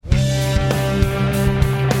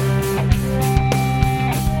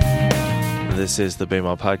This is the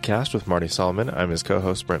Bema Podcast with Marty Solomon. I'm his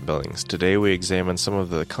co-host, Brent Billings. Today we examine some of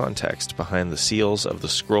the context behind the seals of the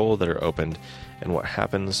scroll that are opened and what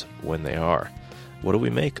happens when they are. What do we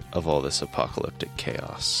make of all this apocalyptic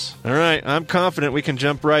chaos? All right, I'm confident we can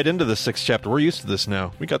jump right into the 6th chapter. We're used to this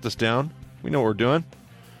now. We got this down. We know what we're doing.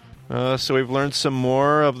 So we've learned some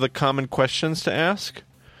more of the common questions to ask.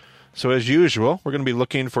 So as usual, we're going to be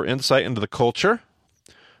looking for insight into the culture,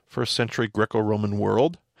 first century Greco-Roman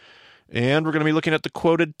world. And we're going to be looking at the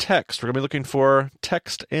quoted text. We're going to be looking for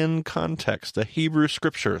text in context, the Hebrew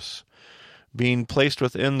Scriptures being placed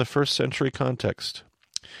within the first century context.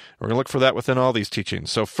 We're going to look for that within all these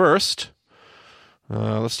teachings. So first,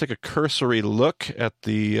 let's take a cursory look at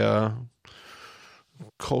the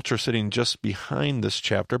culture sitting just behind this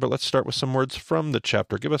chapter. But let's start with some words from the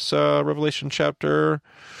chapter. Give us Revelation chapter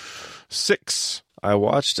 6. I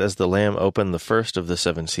watched as the Lamb opened the first of the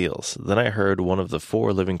 7 seals. Then I heard one of the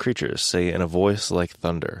 4 living creatures say in a voice like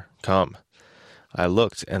thunder, "Come." I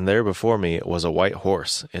looked, and there before me was a white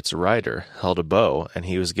horse. Its rider held a bow, and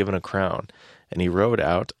he was given a crown, and he rode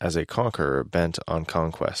out as a conqueror bent on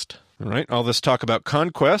conquest. All right, all this talk about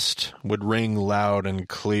conquest would ring loud and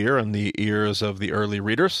clear in the ears of the early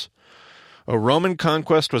readers. A Roman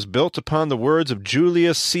conquest was built upon the words of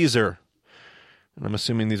Julius Caesar. And I'm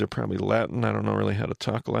assuming these are probably Latin. I don't know really how to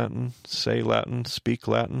talk Latin, say Latin, speak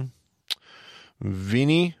Latin.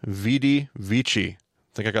 Vini, vidi, vici.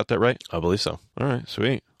 Think I got that right? I believe so. All right,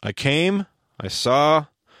 sweet. I came, I saw,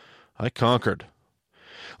 I conquered.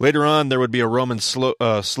 Later on, there would be a Roman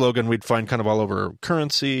slogan we'd find kind of all over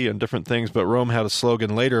currency and different things, but Rome had a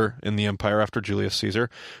slogan later in the empire after Julius Caesar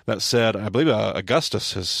that said, I believe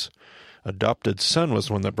Augustus, his adopted son, was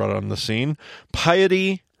the one that brought it on the scene,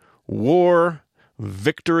 piety, war,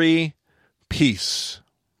 victory, peace.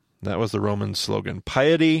 That was the Roman slogan.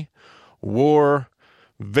 Piety, war,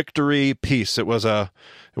 victory, peace. It was a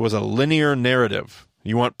linear narrative.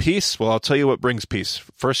 You want peace? Well, I'll tell you what brings peace.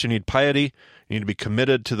 First, you need piety. You need to be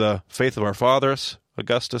committed to the faith of our fathers,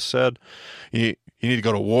 Augustus said. You need to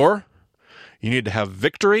go to war. You need to have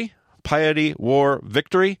victory, piety, war,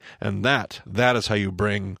 victory, and that is how you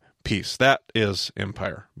bring peace. That is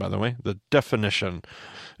empire, by the way, the definition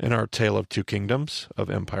in our Tale of Two Kingdoms of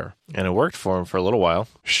empire. And it worked for him for a little while.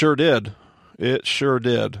 Sure did. It sure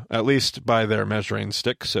did. At least by their measuring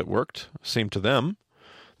sticks, it worked, seemed to them.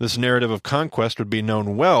 This narrative of conquest would be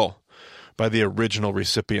known well by the original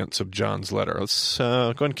recipients of John's letter. Let's go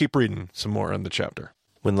ahead and keep reading some more in the chapter.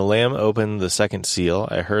 When the Lamb opened the 2nd seal,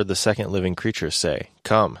 I heard the 2nd living creature say,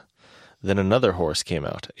 "Come." Then another horse came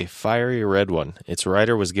out, a fiery red one. Its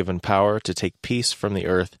rider was given power to take peace from the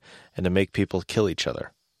earth and to make people kill each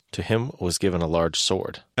other. To him was given a large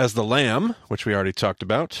sword. As the Lamb, which we already talked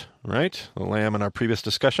about, right? The Lamb in our previous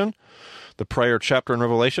discussion, the prior chapter in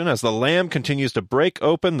Revelation, as the Lamb continues to break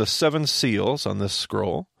open the 7 seals on this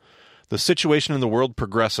scroll, the situation in the world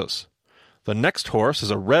progresses. The next horse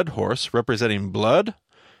is a red horse representing blood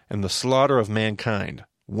and the slaughter of mankind,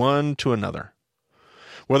 one to another.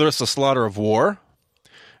 Whether it's the slaughter of war,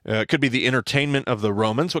 it could be the entertainment of the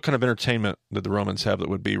Romans. What kind of entertainment did the Romans have that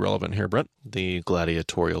would be relevant here, Brent? The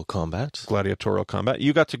gladiatorial combat. Gladiatorial combat.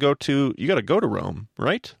 You got to go to Rome,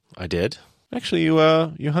 right? I did. Actually, you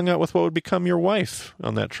hung out with what would become your wife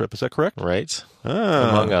on that trip. Is that correct? Right.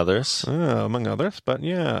 Among others. Among others. But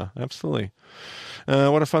yeah, absolutely.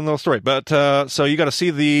 What a fun little story. But so you got to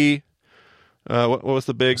see the what was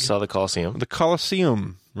the big? I saw the Colosseum. The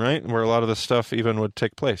Colosseum, right, where a lot of this stuff even would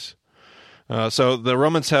take place. So the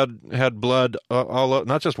Romans had blood all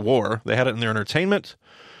not just war. They had it in their entertainment.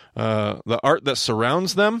 The art that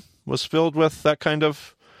surrounds them was filled with that kind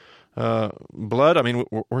of blood. I mean,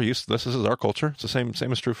 we're used to this. This is our culture. It's the same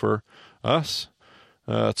is true for us.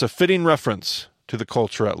 It's a fitting reference to the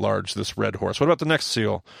culture at large, this red horse. What about the next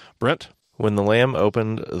seal, Brent? When the Lamb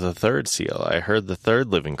opened the 3rd seal, I heard the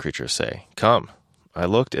 3rd living creature say, "Come." I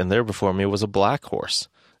looked, and there before me was a black horse.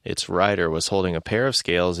 Its rider was holding a pair of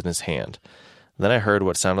scales in his hand. Then I heard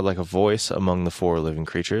what sounded like a voice among the 4 living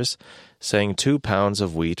creatures, saying 2 pounds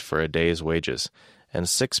of wheat for a day's wages, and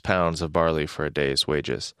 6 pounds of barley for a day's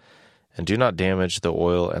wages. And do not damage the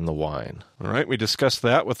oil and the wine. All right, we discussed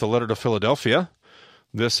that with the letter to Philadelphia.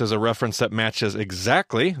 This is a reference that matches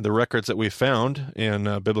exactly the records that we found in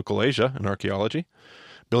Biblical Asia and archaeology.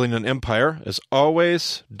 Building an empire is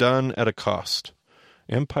always done at a cost.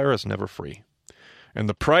 Empire is never free. And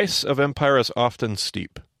the price of empire is often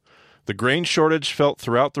steep. The grain shortage felt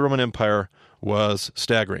throughout the Roman Empire was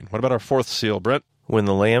staggering. What about our 4th seal, Brent? When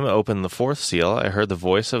the Lamb opened the 4th seal, I heard the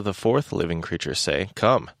voice of the 4th living creature say,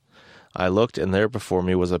 "Come." I looked, and there before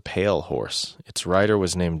me was a pale horse. Its rider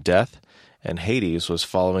was named Death, and Hades was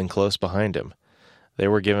following close behind him. They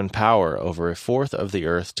were given power over a fourth of the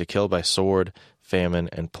earth to kill by sword, famine,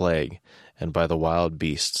 and plague, and by the wild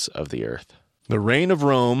beasts of the earth. The reign of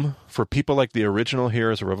Rome, for people like the original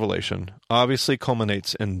hearers of Revelation, obviously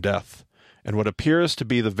culminates in death, and what appears to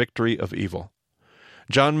be the victory of evil.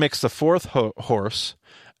 John makes the fourth horse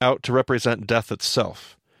out to represent death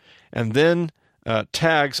itself, and then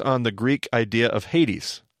tags on the Greek idea of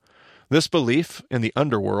Hades. This belief in the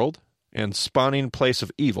underworld and spawning place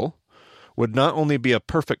of evil would not only be a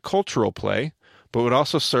perfect cultural play, but would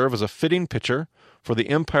also serve as a fitting picture for the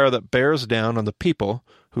empire that bears down on the people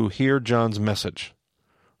who hear John's message.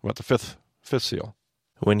 What about the fifth seal?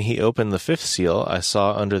 When he opened the fifth seal, I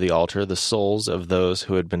saw under the altar the souls of those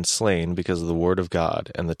who had been slain because of the word of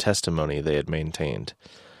God and the testimony they had maintained.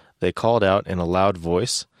 They called out in a loud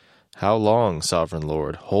voice, "How long, sovereign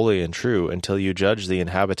Lord, holy and true, until you judge the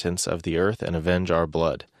inhabitants of the earth and avenge our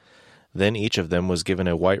blood?" Then each of them was given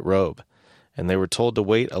a white robe, and they were told to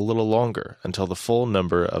wait a little longer until the full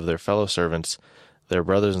number of their fellow servants, their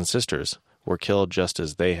brothers and sisters, were killed just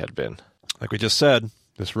as they had been. Like we just said,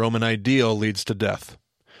 this Roman ideal leads to death.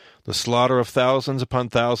 The slaughter of thousands upon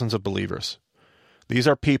thousands of believers. These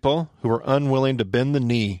are people who are unwilling to bend the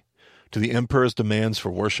knee to the emperor's demands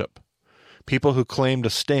for worship. People who claim to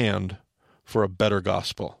stand for a better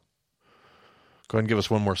gospel. Go ahead and give us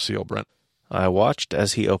one more seal, Brent. I watched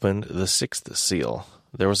as he opened the sixth seal.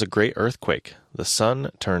 There was a great earthquake. The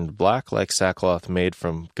sun turned black like sackcloth made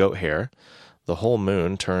from goat hair. The whole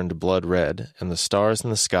moon turned blood red, and the stars in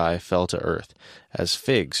the sky fell to earth, as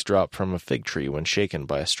figs drop from a fig tree when shaken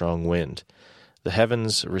by a strong wind. The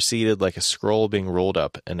heavens receded like a scroll being rolled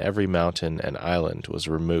up, and every mountain and island was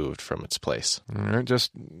removed from its place. All right,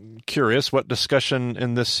 just curious, what discussion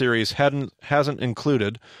in this series hasn't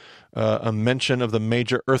included a mention of the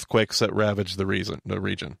major earthquakes that ravaged the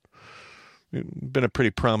region? Been a pretty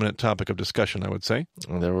prominent topic of discussion, I would say.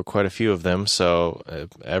 There were quite a few of them, so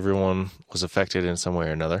everyone was affected in some way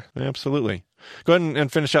or another. Absolutely. Go ahead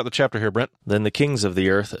and finish out the chapter here, Brent. Then the kings of the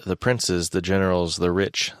earth, the princes, the generals, the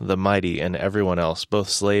rich, the mighty, and everyone else, both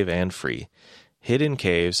slave and free, hid in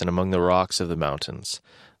caves and among the rocks of the mountains.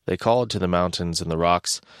 They called to the mountains and the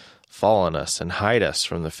rocks, "Fall on us and hide us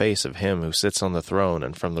from the face of him who sits on the throne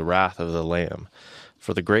and from the wrath of the Lamb.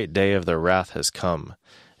 For the great day of their wrath has come,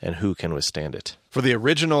 and who can withstand it?" For the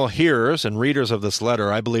original hearers and readers of this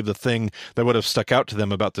letter, I believe the thing that would have stuck out to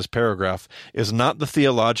them about this paragraph is not the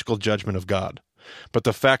theological judgment of God, but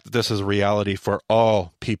the fact that this is a reality for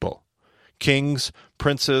all people. Kings,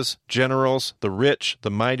 princes, generals, the rich, the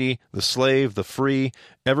mighty, the slave, the free,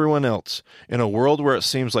 everyone else. In a world where it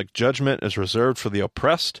seems like judgment is reserved for the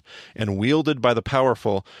oppressed and wielded by the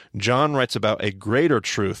powerful, John writes about a greater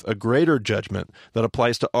truth, a greater judgment that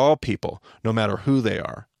applies to all people, no matter who they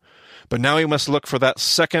are. But now we must look for that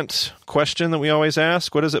second question that we always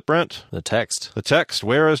ask. What is it, Brent? The text. The text.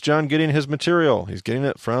 Where is John getting his material? He's getting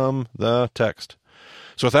it from the text.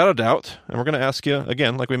 So without a doubt, and we're going to ask you,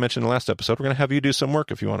 again, like we mentioned in the last episode, we're going to have you do some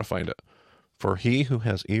work if you want to find it. For he who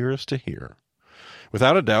has ears to hear.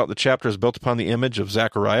 Without a doubt, the chapter is built upon the image of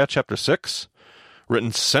Zechariah chapter 6,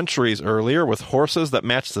 written centuries earlier with horses that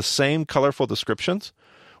match the same colorful descriptions.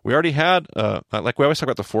 We already had, like we always talk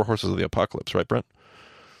about the four horses of the apocalypse, right, Brent?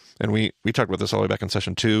 And we talked about this all the way back in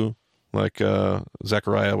session 2, like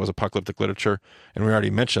Zechariah was apocalyptic literature. And we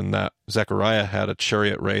already mentioned that Zechariah had a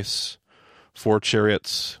chariot race, 4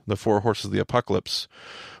 chariots. The 4 horses of the apocalypse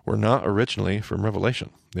were not originally from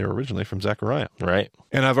Revelation. They were originally from Zechariah. Right.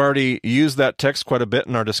 And I've already used that text quite a bit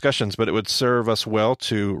in our discussions, but it would serve us well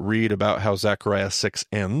to read about how Zechariah 6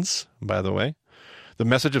 ends, by the way. The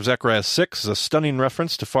message of Zechariah 6 is a stunning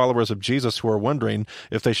reference to followers of Jesus who are wondering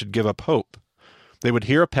if they should give up hope. They would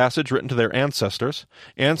hear a passage written to their ancestors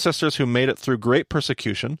who made it through great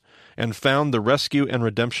persecution and found the rescue and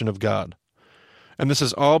redemption of God. And this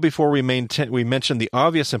is all before we mention the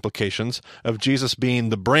obvious implications of Jesus being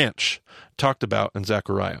the branch talked about in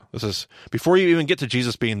Zechariah. This is before you even get to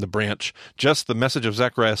Jesus being the branch, just the message of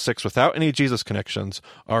Zechariah 6 without any Jesus connections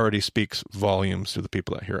already speaks volumes to the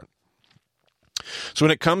people that hear it. So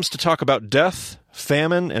when it comes to talk about death,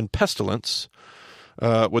 famine, and pestilence,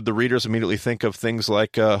 would the readers immediately think of things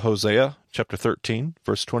like Hosea chapter 13,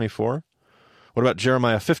 verse 24? What about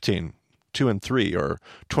Jeremiah 15, 2 and 3, or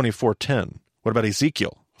 24:10? What about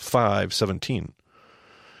Ezekiel 5:17?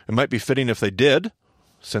 It might be fitting if they did,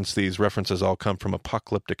 since these references all come from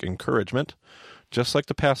apocalyptic encouragement, just like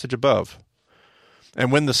the passage above.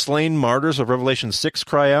 And when the slain martyrs of Revelation 6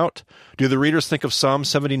 cry out, do the readers think of Psalm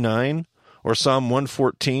 79 or Psalm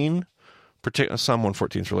 114? Psalm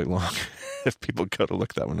 114 is really long. if people go to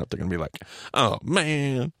look that one up, they're going to be like, oh,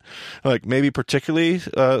 man. Like maybe particularly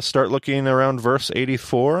start looking around verse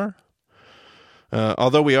 84.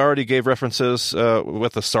 Although we already gave references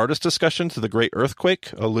with the Sardis discussion to the great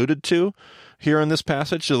earthquake alluded to here in this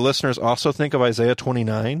passage, do the listeners also think of Isaiah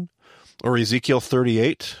 29 or Ezekiel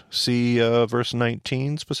 38? See verse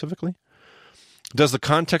 19 specifically. Does the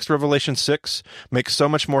context of Revelation 6 make so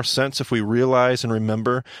much more sense if we realize and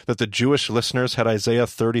remember that the Jewish listeners had Isaiah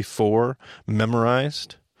 34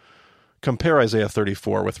 memorized? Compare Isaiah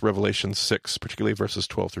 34 with Revelation 6, particularly verses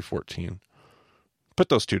 12 through 14. Put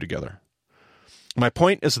those two together. My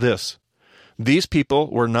point is this. These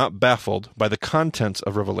people were not baffled by the contents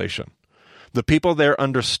of Revelation. The people there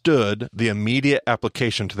understood the immediate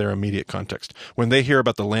application to their immediate context. When they hear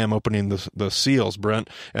about the Lamb opening the seals, Brent,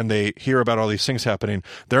 and they hear about all these things happening,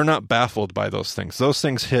 they're not baffled by those things. Those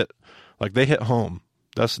things hit home.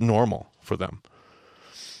 That's normal for them.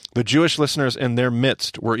 The Jewish listeners in their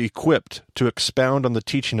midst were equipped to expound on the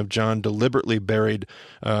teaching of John, deliberately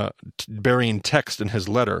burying text in his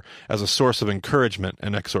letter as a source of encouragement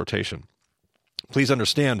and exhortation. Please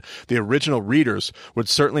understand, the original readers would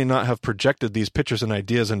certainly not have projected these pictures and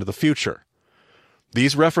ideas into the future.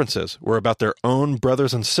 These references were about their own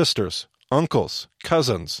brothers and sisters, uncles,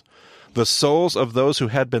 cousins. The souls of those who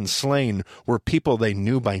had been slain were people they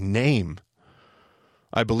knew by name.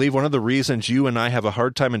 I believe one of the reasons you and I have a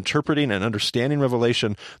hard time interpreting and understanding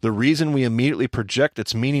Revelation, the reason we immediately project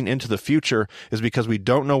its meaning into the future, is because we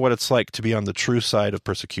don't know what it's like to be on the true side of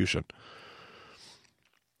persecution.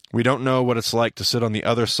 We don't know what it's like to sit on the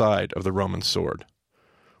other side of the Roman sword.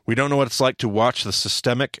 We don't know what it's like to watch the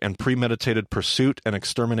systemic and premeditated pursuit and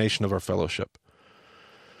extermination of our fellowship.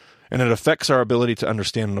 And it affects our ability to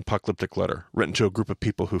understand an apocalyptic letter written to a group of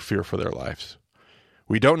people who fear for their lives.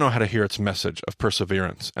 We don't know how to hear its message of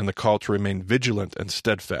perseverance and the call to remain vigilant and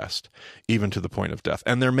steadfast, even to the point of death.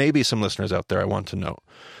 And there may be some listeners out there, I want to note,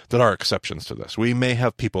 that are exceptions to this. We may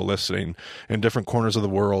have people listening in different corners of the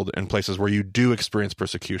world in places where you do experience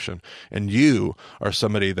persecution. And you are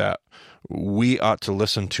somebody that we ought to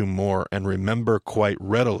listen to more and remember quite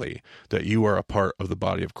readily that you are a part of the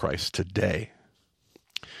body of Christ today.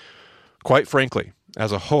 Quite frankly,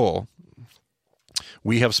 as a whole,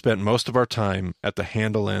 we have spent most of our time at the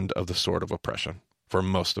handle end of the sword of oppression, for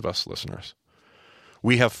most of us listeners.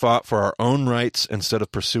 We have fought for our own rights instead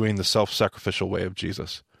of pursuing the self-sacrificial way of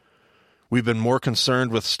Jesus. We've been more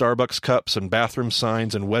concerned with Starbucks cups and bathroom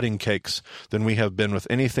signs and wedding cakes than we have been with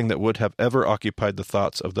anything that would have ever occupied the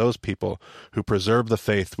thoughts of those people who preserve the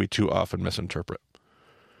faith we too often misinterpret.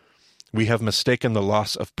 We have mistaken the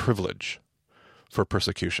loss of privilege for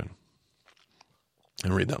persecution.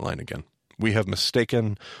 And read that line again. We have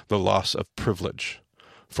mistaken the loss of privilege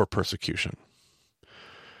for persecution.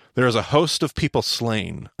 There is a host of people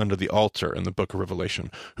slain under the altar in the book of Revelation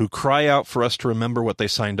who cry out for us to remember what they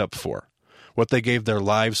signed up for, what they gave their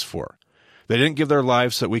lives for. They didn't give their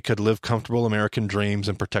lives so that we could live comfortable American dreams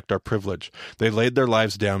and protect our privilege. They laid their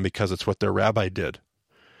lives down because it's what their rabbi did.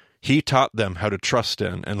 He taught them how to trust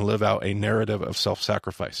in and live out a narrative of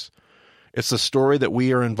self-sacrifice. It's the story that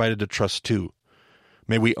we are invited to trust too.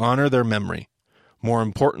 May we honor their memory. More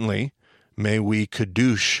importantly, may we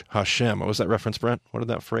Kadush Hashem. What was that reference, Brent? What did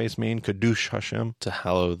that phrase mean? Kadush Hashem? To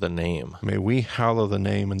hallow the name. May we hallow the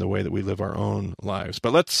name in the way that we live our own lives.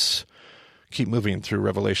 But let's keep moving through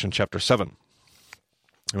Revelation chapter 7.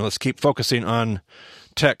 And let's keep focusing on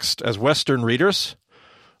text. As Western readers,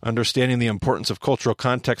 understanding the importance of cultural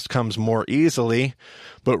context comes more easily,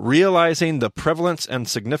 but realizing the prevalence and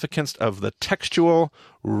significance of the textual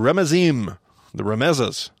remezim, the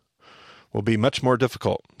remezes, will be much more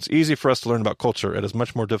difficult. It's easy for us to learn about culture. It is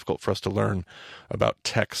much more difficult for us to learn about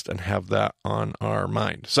text and have that on our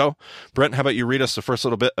mind. So, Brent, how about you read us the first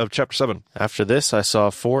little bit of chapter 7? After this I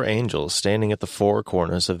saw 4 angels standing at the 4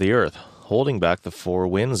 corners of the earth, holding back the 4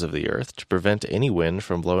 winds of the earth to prevent any wind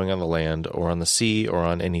from blowing on the land or on the sea or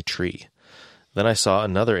on any tree. Then I saw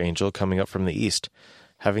another angel coming up from the east,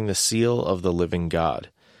 having the seal of the living God.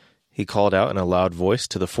 He called out in a loud voice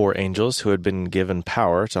to the 4 angels who had been given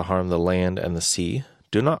power to harm the land and the sea,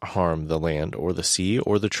 "Do not harm the land or the sea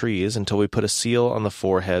or the trees until we put a seal on the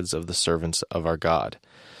foreheads of the servants of our God."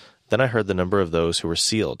 Then I heard the number of those who were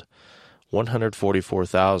sealed,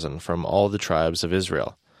 144,000 from all the tribes of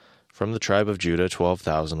Israel. From the tribe of Judah,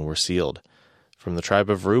 12,000 were sealed. From the tribe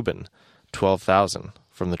of Reuben, 12,000.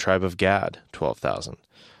 From the tribe of Gad, 12,000.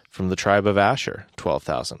 From the tribe of Asher,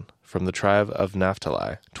 12,000. From the tribe of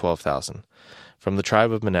Naphtali, 12,000. From the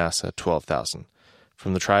tribe of Manasseh, 12,000.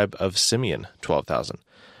 From the tribe of Simeon, 12,000.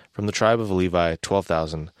 From the tribe of Levi,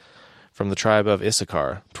 12,000. From the tribe of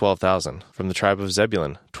Issachar, 12,000. From the tribe of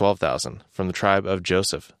Zebulun, 12,000. From the tribe of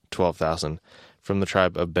Joseph, 12,000. From the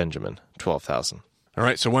tribe of Benjamin, 12,000. All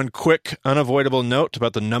right, so one quick, unavoidable note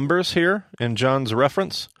about the numbers here in John's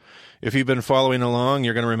reference. If you've been following along,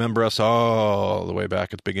 you're going to remember us all the way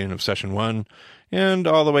back at the beginning of session 1 and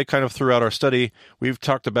all the way kind of throughout our study. We've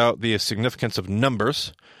talked about the significance of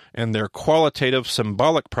numbers and their qualitative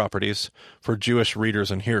symbolic properties for Jewish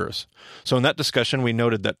readers and hearers. So in that discussion, we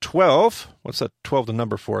noted that 12, what's that 12 the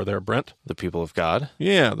number for there, Brent? The people of God.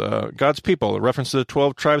 Yeah, God's people, a reference to the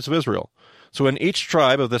 12 tribes of Israel. So when each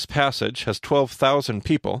tribe of this passage has 12,000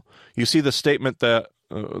 people, you see the statement that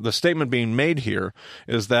the statement being made here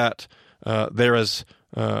is that there is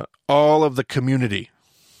all of the community,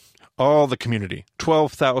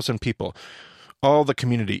 12,000 people, all the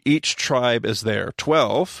community. Each tribe is there.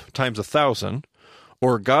 12 times 1,000,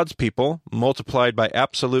 or God's people multiplied by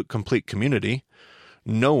absolute complete community.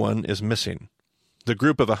 No one is missing. The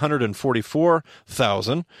group of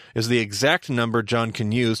 144,000 is the exact number John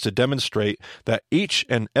can use to demonstrate that each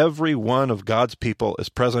and every one of God's people is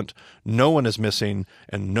present, no one is missing,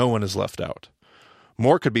 and no one is left out.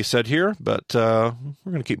 More could be said here, but we're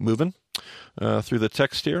going to keep moving through the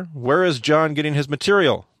text here. Where is John getting his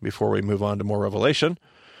material before we move on to more revelation?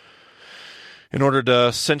 In order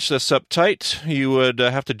to cinch this up tight, you would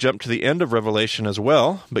have to jump to the end of Revelation as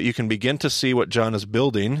well, but you can begin to see what John is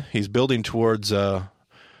building. He's building towards, let's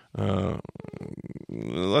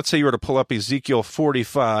say you were to pull up Ezekiel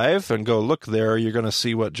 45 and go look there, you're going to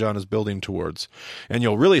see what John is building towards. And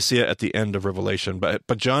you'll really see it at the end of Revelation. But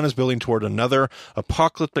John is building toward another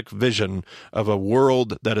apocalyptic vision of a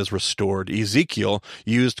world that is restored. Ezekiel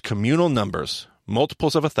used communal numbers,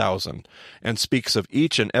 multiples of 1,000, and speaks of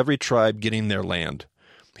each and every tribe getting their land.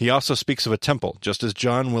 He also speaks of a temple, just as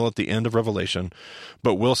John will at the end of Revelation,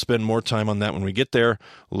 but we'll spend more time on that when we get there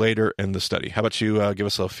later in the study. How about you give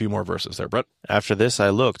us a few more verses there, Brett? After this I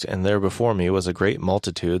looked, and there before me was a great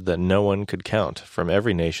multitude that no one could count, from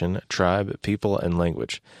every nation, tribe, people, and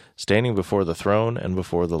language, standing before the throne and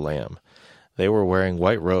before the Lamb. They were wearing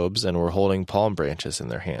white robes and were holding palm branches in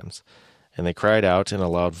their hands. And they cried out in a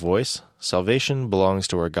loud voice, "Salvation belongs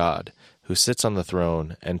to our God, who sits on the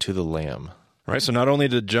throne, and to the Lamb." All right, so not only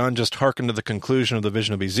did John just hearken to the conclusion of the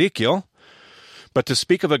vision of Ezekiel, but to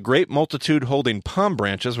speak of a great multitude holding palm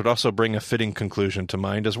branches would also bring a fitting conclusion to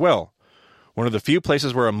mind as well. One of the few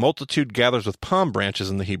places where a multitude gathers with palm branches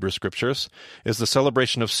in the Hebrew Scriptures is the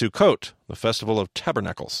celebration of Sukkot, the Festival of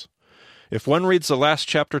Tabernacles. If one reads the last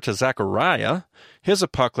chapter to Zechariah, his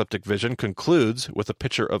apocalyptic vision concludes with a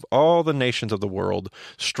picture of all the nations of the world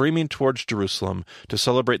streaming towards Jerusalem to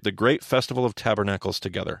celebrate the great Festival of Tabernacles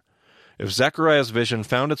together. If Zechariah's vision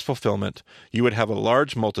found its fulfillment, you would have a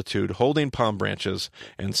large multitude holding palm branches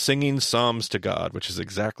and singing psalms to God, which is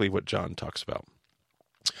exactly what John talks about.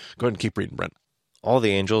 Go ahead and keep reading, Brent. All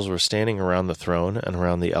the angels were standing around the throne and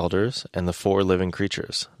around the elders and the 4 living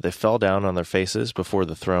creatures. They fell down on their faces before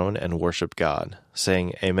the throne and worshipped God,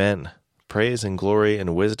 saying, "Amen. Praise and glory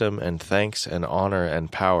and wisdom and thanks and honor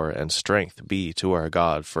and power and strength be to our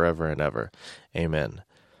God forever and ever. Amen."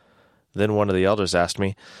 Then one of the elders asked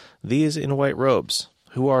me, "These in white robes,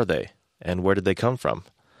 who are they, and where did they come from?"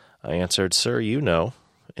 I answered, "Sir, you know."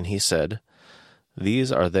 And he said,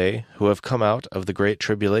 "These are they who have come out of the great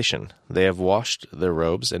tribulation. They have washed their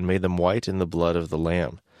robes and made them white in the blood of the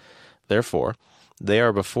Lamb. Therefore, they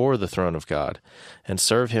are before the throne of God, and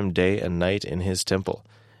serve him day and night in his temple.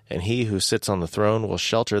 And he who sits on the throne will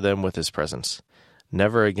shelter them with his presence.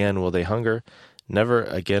 Never again will they hunger, never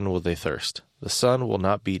again will they thirst. The sun will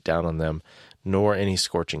not beat down on them, nor any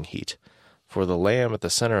scorching heat. For the Lamb at the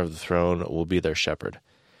center of the throne will be their shepherd.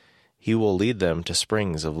 He will lead them to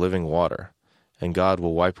springs of living water, and God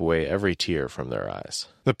will wipe away every tear from their eyes."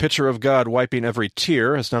 The picture of God wiping every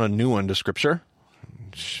tear is not a new one to Scripture.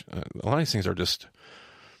 A lot of these things are just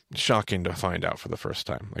shocking to find out for the first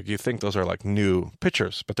time. Like, you think those are like new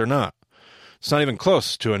pictures, but they're not. It's not even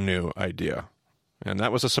close to a new idea. And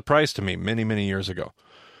that was a surprise to me many, many years ago.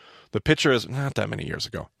 The picture is not that many years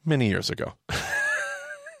ago. Many years ago.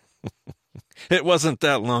 It wasn't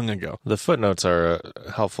that long ago. The footnotes are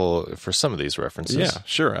helpful for some of these references. Yeah,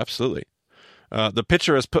 sure, absolutely. The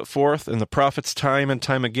picture is put forth in the prophets time and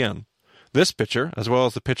time again. This picture, as well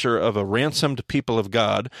as the picture of a ransomed people of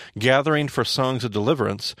God gathering for songs of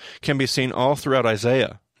deliverance, can be seen all throughout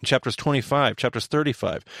Isaiah, in chapters 25, chapters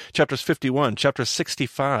 35, chapters 51, chapter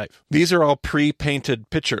 65. These are all pre-painted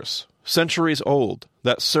pictures, centuries old,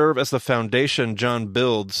 that serve as the foundation John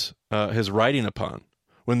builds his writing upon.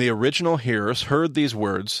 When the original hearers heard these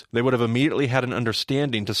words, they would have immediately had an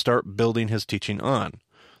understanding to start building his teaching on.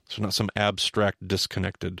 So not some abstract,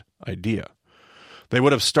 disconnected idea. They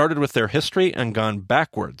would have started with their history and gone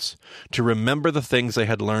backwards to remember the things they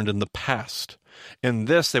had learned in the past. In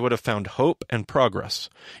this, they would have found hope and progress,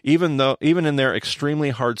 even in their extremely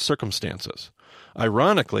hard circumstances.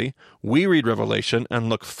 Ironically, we read Revelation and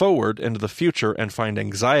look forward into the future and find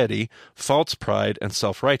anxiety, false pride, and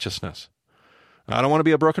self-righteousness. I don't want to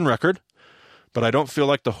be a broken record, but I don't feel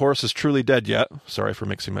like the horse is truly dead yet. Sorry for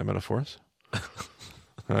mixing my metaphors.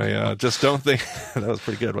 I just don't think... That was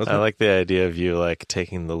pretty good, wasn't it? I like the idea of you like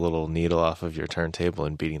taking the little needle off of your turntable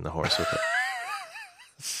and beating the horse with it.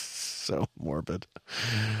 So morbid.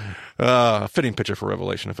 Fitting picture for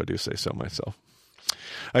Revelation, if I do say so myself.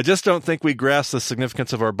 I just don't think we grasp the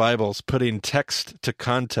significance of our Bibles, putting text to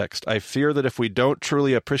context. I fear that if we don't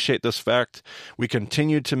truly appreciate this fact, we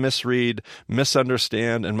continue to misread,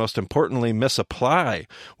 misunderstand, and most importantly, misapply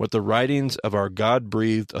what the writings of our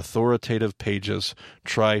God-breathed authoritative pages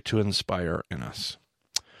try to inspire in us.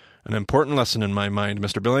 An important lesson in my mind,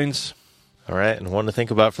 Mr. Billings. All right, and one to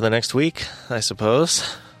think about for the next week, I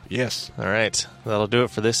suppose. Yes. All right, that'll do it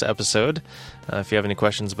for this episode. If you have any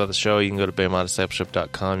questions about the show, you can go to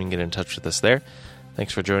BEMADiscipleship.com. You can get in touch with us there.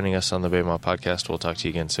 Thanks for joining us on the BEMA Podcast. We'll talk to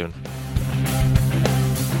you again soon.